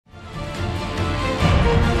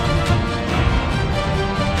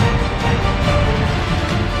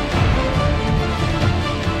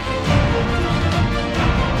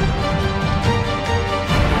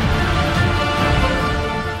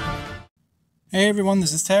Hey everyone,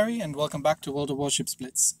 this is Terry and welcome back to World of Warships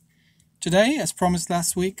Blitz. Today, as promised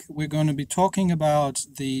last week, we're going to be talking about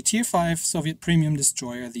the Tier 5 Soviet premium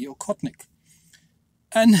destroyer, the Okhotnik.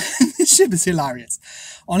 And this ship is hilarious.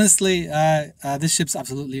 Honestly, this ship's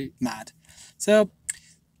absolutely mad. So,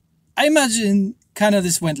 I imagine kind of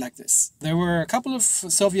this went like this. There were a couple of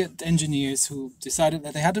Soviet engineers who decided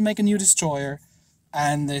that they had to make a new destroyer.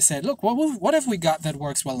 And they said, look, what have we got that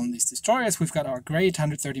works well on these destroyers? We've got our great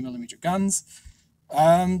 130mm guns.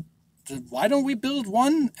 Why don't we build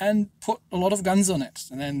one and put a lot of guns on it?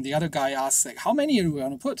 And then the other guy asks, like, how many are we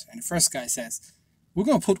going to put? And the first guy says, we're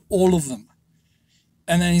going to put all of them.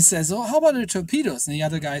 And then he says, oh, how about the torpedoes? And the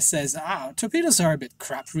other guy says, torpedoes are a bit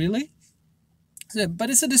crap, really. But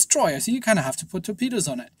it's a destroyer, so you kind of have to put torpedoes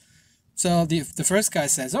on it. So the first guy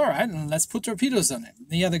says, all right, let's put torpedoes on it.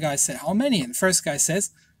 The other guy said, how many? And the first guy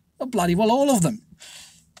says, oh, bloody well, all of them.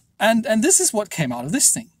 And this is what came out of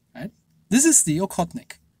this thing, right? This is the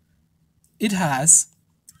Okhotnik. It has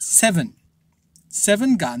seven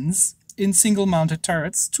guns in single-mounted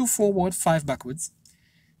turrets, 2 forward, 5 backwards.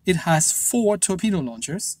 It has 4 torpedo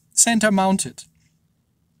launchers, center-mounted.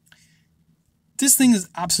 This thing is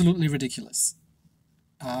absolutely ridiculous.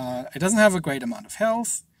 It doesn't have a great amount of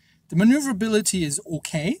health. The maneuverability is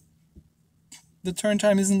okay. The turn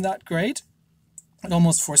time isn't that great. At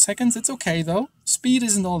almost 4 seconds, it's okay though. Speed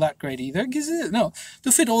isn't all that great either. No,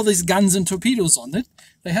 to fit all these guns and torpedoes on it,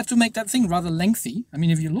 they had to make that thing rather lengthy. I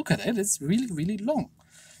mean, if you look at it, it's really, really long.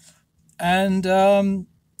 And, well,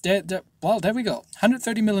 there we go.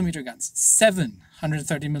 130mm guns. 7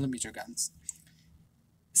 130mm guns.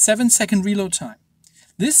 7-second reload time.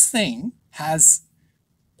 This thing has,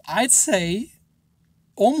 I'd say,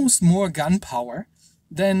 almost more gun power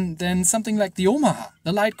than something like the Omaha,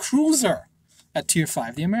 the light cruiser at Tier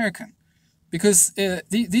 5, the American. Because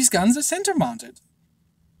these guns are center-mounted.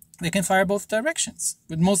 They can fire both directions.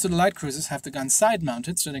 But most of the light cruisers have the guns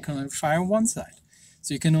side-mounted, so they can only fire on one side.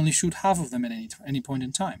 So you can only shoot half of them at any point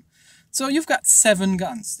in time. So you've got 7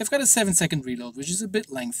 guns. They've got a 7-second reload, which is a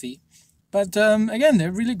bit lengthy. But again,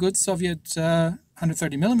 they're really good Soviet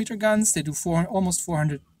 130mm guns. They do almost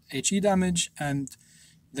 400 HE damage, and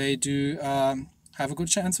they do have a good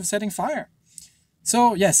chance of setting fire.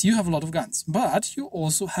 So yes, you have a lot of guns, but you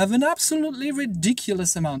also have an absolutely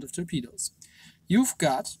ridiculous amount of torpedoes. You've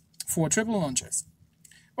got 4 triple launchers.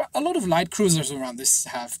 Well, a lot of light cruisers around this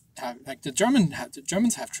have like the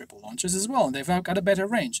Germans have triple launchers as well, and they've got a better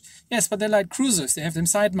range. Yes, but they're light cruisers, they have them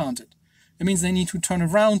side mounted. It means they need to turn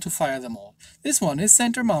around to fire them all. This one is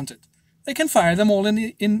center mounted. They can fire them all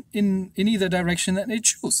in either direction that they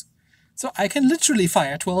choose. So I can literally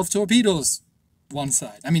fire 12 torpedoes one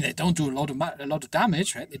side. I mean, they don't do a lot of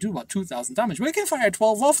damage, right? They do about 2,000 damage. But I can fire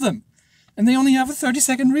 12 of them. And they only have a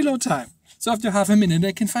 30-second reload time. So after half a minute,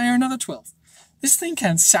 they can fire another 12. This thing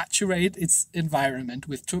can saturate its environment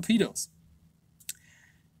with torpedoes.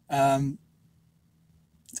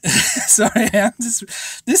 Sorry,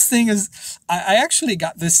 this thing is... I actually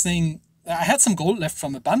got this thing... I had some gold left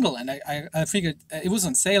from a bundle, and I figured it was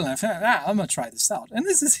on sale, and I thought, I'm going to try this out. And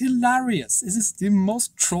this is hilarious. This is the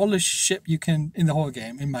most trollish ship you can in the whole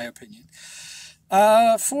game, in my opinion.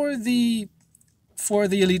 For the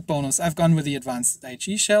elite bonus, I've gone with the advanced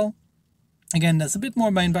HE shell. Again, there's a bit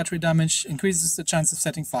more main battery damage, increases the chance of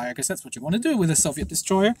setting fire, because that's what you want to do with a Soviet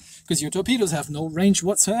destroyer, because your torpedoes have no range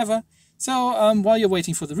whatsoever. So while you're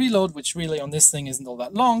waiting for the reload, which really on this thing isn't all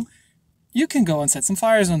that long, you can go and set some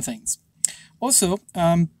fires on things. Also,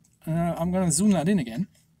 I'm going to zoom that in again.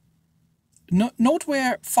 Note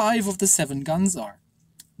where 5 of the 7 guns are.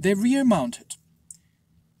 They're rear-mounted.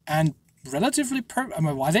 And relatively...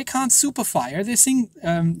 why they can't super fire,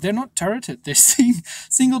 they're not turreted. They're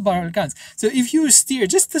single-barrel guns. So if you steer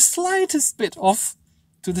just the slightest bit off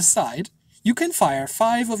to the side, you can fire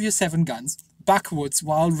 5 of your 7 guns backwards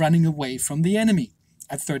while running away from the enemy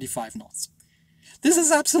at 35 knots. This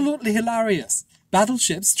is absolutely hilarious.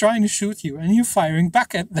 Battleships trying to shoot you, and you're firing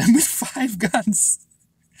back at them with 5 guns.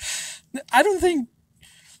 I don't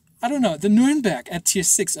know, the Nuremberg at Tier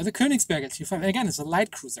 6, or the Königsberg at Tier 5, again, it's a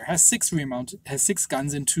light cruiser, has 6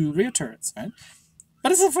 guns and 2 rear turrets, right?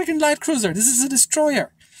 But it's a freaking light cruiser, this is a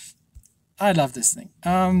destroyer. I love this thing.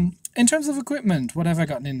 In terms of equipment, what have I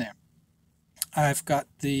gotten in there? I've got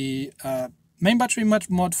the main battery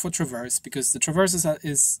mod for Traverse, because the Traverse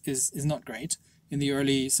is not great. In the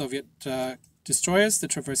early Soviet destroyers, the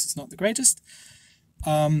Traverse is not the greatest.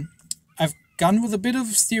 I've gone with a bit of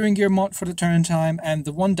steering gear mod for the turn time, and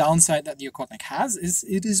the one downside that the Okhotnik has is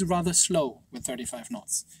it is rather slow with 35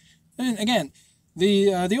 knots. And again,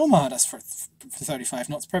 the Omaha does for 35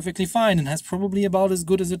 knots perfectly fine and has probably about as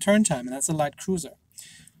good as a turn time, and that's a light cruiser.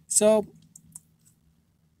 So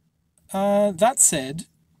That said,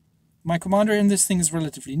 my commander in this thing is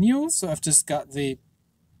relatively new, so I've just got the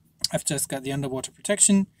underwater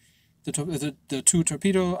protection, the two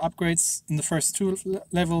torpedo upgrades in the first two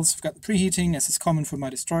levels. I've got the preheating, as is common for my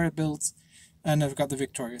destroyer builds, and I've got the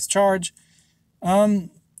victorious charge.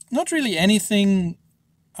 Not really anything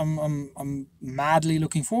I'm madly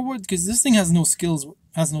looking forward, because this thing has no skills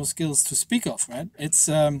to speak of, right?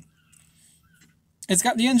 It's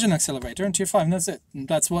got the engine accelerator and tier 5, and that's it. And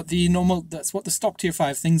that's what the stock tier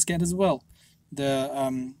 5 things get as well.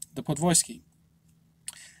 The Podvoisky.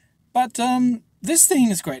 But this thing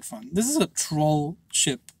is great fun. This is a troll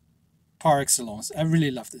ship par excellence. I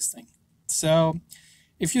really love this thing. So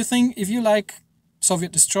if you like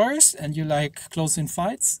Soviet destroyers and you like close-in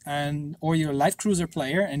fights, or you're a light cruiser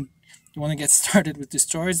player and you want to get started with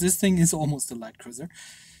destroyers, this thing is almost a light cruiser,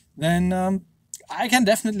 then I can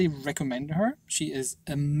definitely recommend her. She is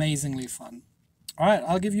amazingly fun. Alright,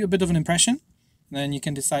 I'll give you a bit of an impression, then you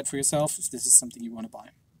can decide for yourself if this is something you want to buy.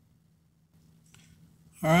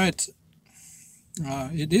 Alright,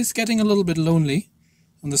 it is getting a little bit lonely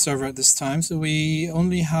on the server at this time, so we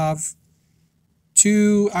only have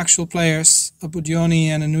 2 actual players, a Budyoni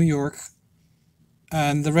and a New York,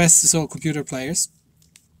 and the rest is all computer players.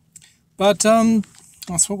 But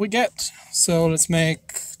that's what we get, so let's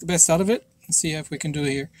make the best out of it and see if we can do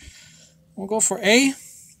it here. We'll go for A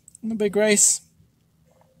in the big race,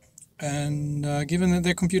 and given that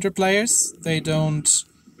they're computer players, they don't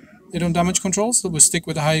damage control, so we'll stick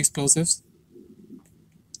with the high explosives.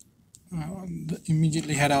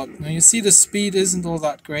 Immediately head out. Now you see the speed isn't all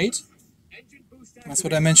that great. That's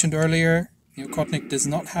what I mentioned earlier. Okhotnik does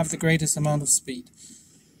not have the greatest amount of speed.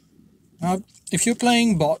 Now, if you're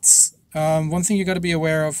playing bots, one thing you got to be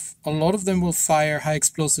aware of: a lot of them will fire high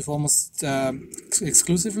explosive almost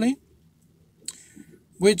exclusively,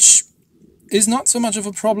 which is not so much of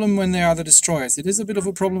a problem when they are the destroyers. It is a bit of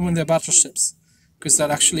a problem when they're battleships, because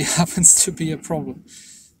that actually happens to be a problem.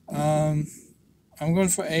 I'm going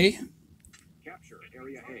for A. Capture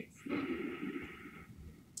area A.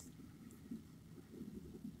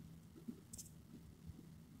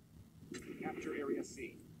 Capture area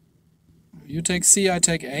C. You take C, I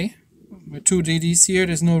take A. With 2 DDs here,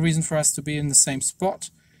 there's no reason for us to be in the same spot.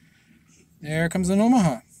 There comes an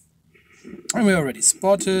Omaha. And we already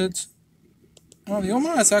spotted. Oh, the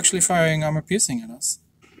Omaha is actually firing armor piercing at us.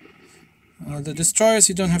 The destroyers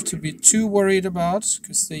you don't have to be too worried about,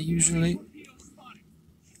 because they usually...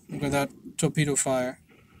 Look at that torpedo fire.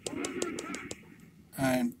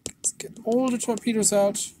 And let's get all the torpedoes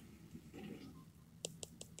out.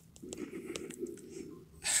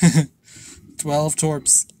 12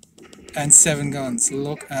 torps and 7 guns.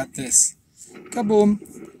 Look at this. Kaboom!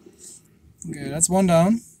 Okay, that's one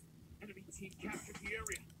down.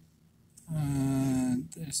 And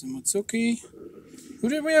there's a Mutsuki. Who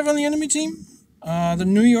did we have on the enemy team? The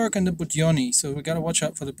New York and the Budyoni. So we gotta watch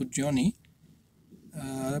out for the Budyoni.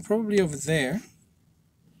 They're probably over there.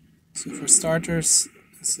 So for starters,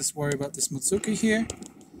 let's just worry about this Mutsuki here.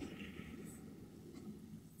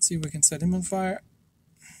 Let's see if we can set him on fire.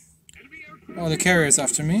 Oh, the carrier's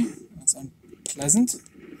after me. That's unpleasant.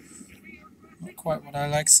 Not quite what I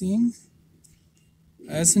like seeing.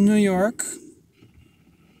 There's in New York.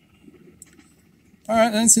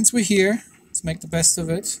 Alright, then since we're here, let's make the best of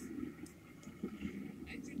it.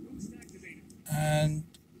 And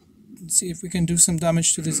let's see if we can do some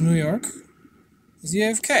damage to this New York. Is he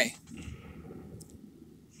AFK?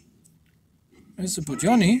 There's the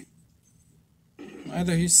Budyoni.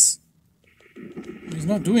 Either he's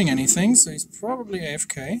not doing anything, so he's probably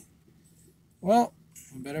AFK. Well,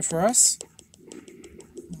 better for us.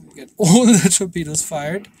 We'll get all the torpedoes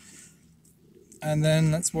fired. And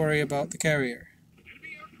then let's worry about the carrier.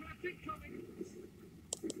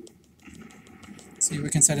 See if we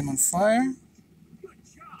can set him on fire.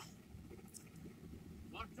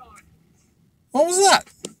 What was that?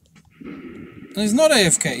 He's not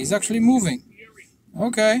AFK, he's actually moving.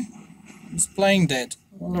 Okay. He's playing dead.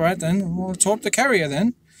 Alright then, we'll torp the carrier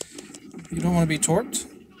then. You don't want to be torped.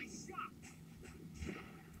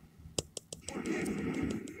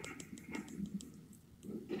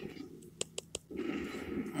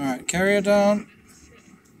 Alright, carrier down.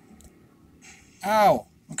 Ow!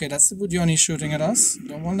 Okay, that's the Budyoni shooting at us.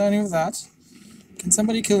 Don't want any of that. Can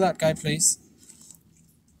somebody kill that guy, please?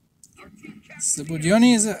 So the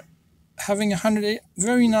Budyoni is having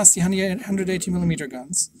very nasty 180mm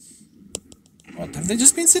guns. What, have they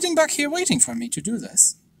just been sitting back here waiting for me to do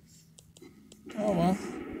this? Oh well.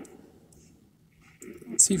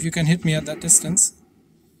 Let's see if you can hit me at that distance.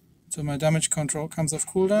 So my damage control comes off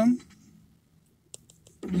cooldown.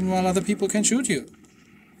 Meanwhile, other people can shoot you.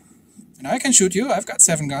 And I can shoot you. I've got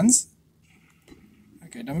 7 guns.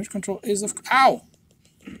 Okay, damage control is of... Ow!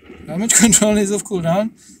 Damage control is of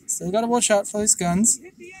cooldown. Still gotta watch out for his guns.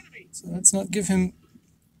 So let's not give him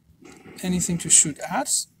anything to shoot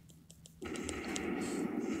at.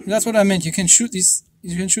 That's what I meant. You can shoot these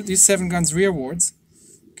 7 guns rearwards.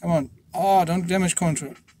 Come on. Oh, don't damage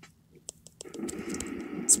control.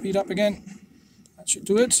 Speed up again. That should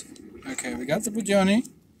do it. Okay, we got the Budyoni.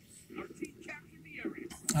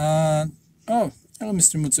 Oh, hello,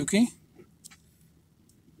 Mr. Mutsuki.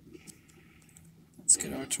 Let's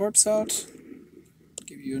get our torps out.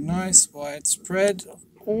 Give you a nice wide spread of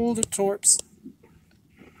all the torps.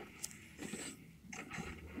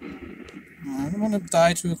 I don't want to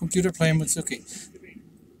die to a computer player Mutsuki.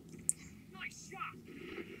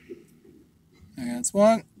 Okay, that's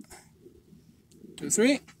 1, 2,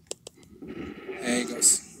 3. There he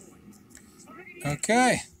goes.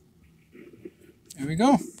 Okay. Here we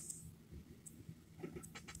go.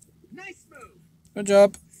 Good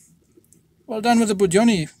job. Well done with the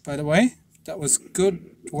Budyoni, by the way. That was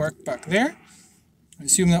good work back there. I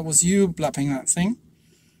assume that was you blapping that thing.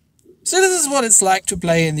 So this is what it's like to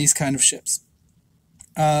play in these kind of ships.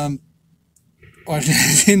 Or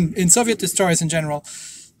in Soviet destroyers in general,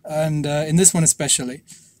 and in this one especially.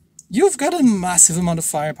 You've got a massive amount of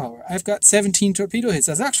firepower. I've got 17 torpedo hits.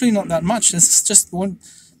 That's actually not that much. This is just one,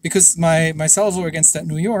 because my salvo against that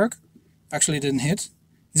New York actually didn't hit.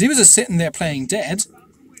 He was just sitting there playing dead,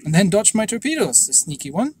 and then dodged my torpedoes, the sneaky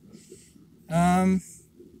one. I've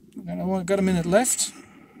got a minute left.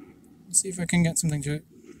 Let's see if I can get something to...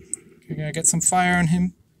 Can I get some fire on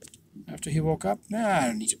him after he woke up? Nah, I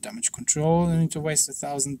don't need to damage control. I don't need to waste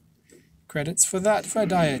 1,000 credits for that. If I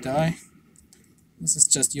die, I die. This is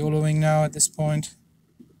just YOLOing now at this point.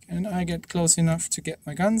 Can I get close enough to get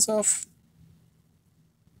my guns off?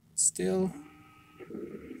 Still.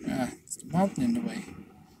 It's the mountain in the way.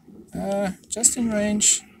 Just in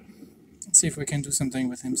range. Let's see if we can do something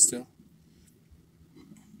with him still.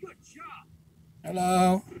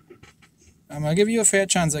 Hello. I'll give you a fair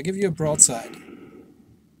chance. I'll give you a broadside.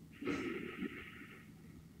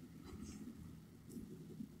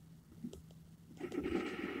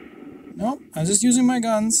 Nope, I'm just using my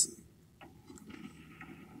guns.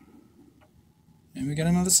 And we get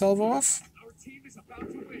another salvo off.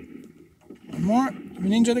 One more. We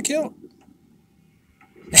ninja to kill.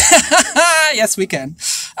 Yes, we can.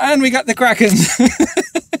 And we got the Kraken.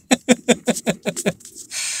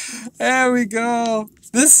 There we go.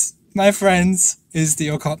 This, my friends, is the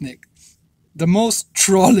Okhotnik. The most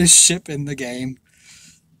trollish ship in the game.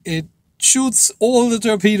 It shoots all the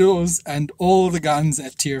torpedoes and all the guns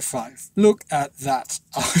at tier 5. Look at that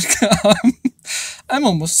outcome. I'm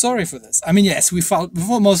almost sorry for this. I mean, yes, we fought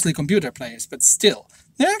mostly computer players, but still.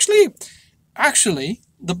 They're actually,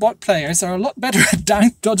 the bot players are a lot better at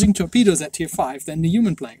dodging torpedoes at tier 5 than the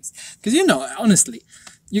human players. Because, you know, honestly,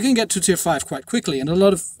 you can get to tier 5 quite quickly, and a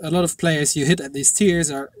lot of players you hit at these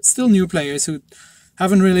tiers are still new players who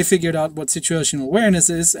haven't really figured out what situational awareness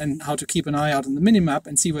is and how to keep an eye out on the minimap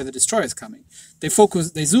and see where the destroyer is coming. They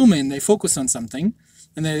zoom in, they focus on something,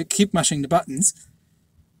 and they keep mashing the buttons,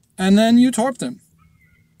 and then you torp them.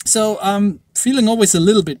 So I'm feeling always a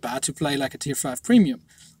little bit bad to play like a tier 5 premium.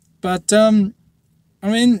 But, I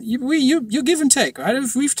mean, you give and take, right?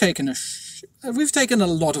 We've taken a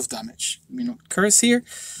lot of damage. You know, curse here.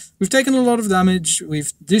 We've taken a lot of damage.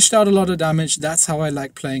 We've dished out a lot of damage. That's how I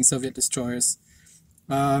like playing Soviet destroyers.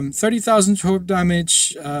 30,000 torp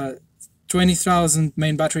damage, 20,000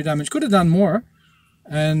 main battery damage. Could have done more,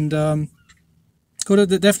 and could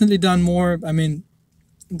have definitely done more. I mean,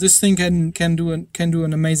 this thing can do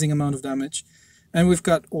an amazing amount of damage, and we've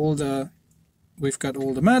got all the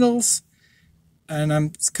medals. And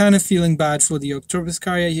I'm kind of feeling bad for the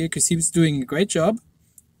Oktoberskaya here because he was doing a great job.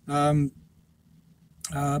 Poi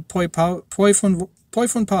von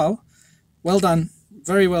Pau, well done,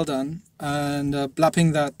 very well done, and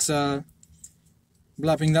blapping that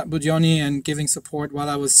Budyoni and giving support while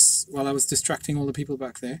I was distracting all the people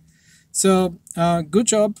back there. So good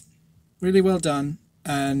job, really well done,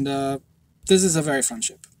 and this is a very fun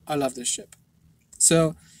ship. I love this ship.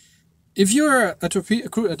 So if you're a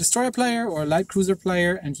destroyer player or a light cruiser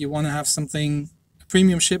player and you want to have a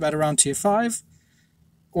premium ship at around tier 5,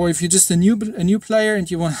 or if you're just a new player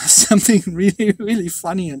and you want to have something really, really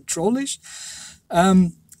funny and trollish,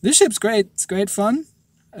 this ship's great. It's great fun,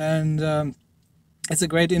 and it's a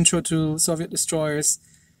great intro to Soviet destroyers.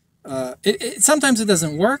 Sometimes it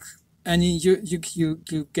doesn't work, and you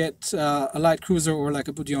get a light cruiser or like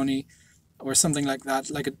a Budyoni or something like that,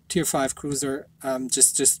 like a tier 5 cruiser,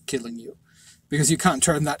 just killing you. because you can't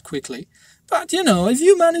turn that quickly. But, you know, if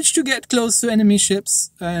you manage to get close to enemy ships,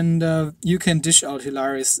 and you can dish out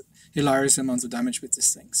hilarious amounts of damage with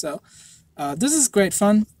this thing. So, this is great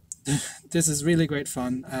fun. This is really great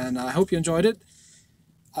fun, and I hope you enjoyed it.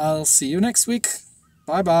 I'll see you next week.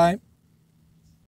 Bye-bye.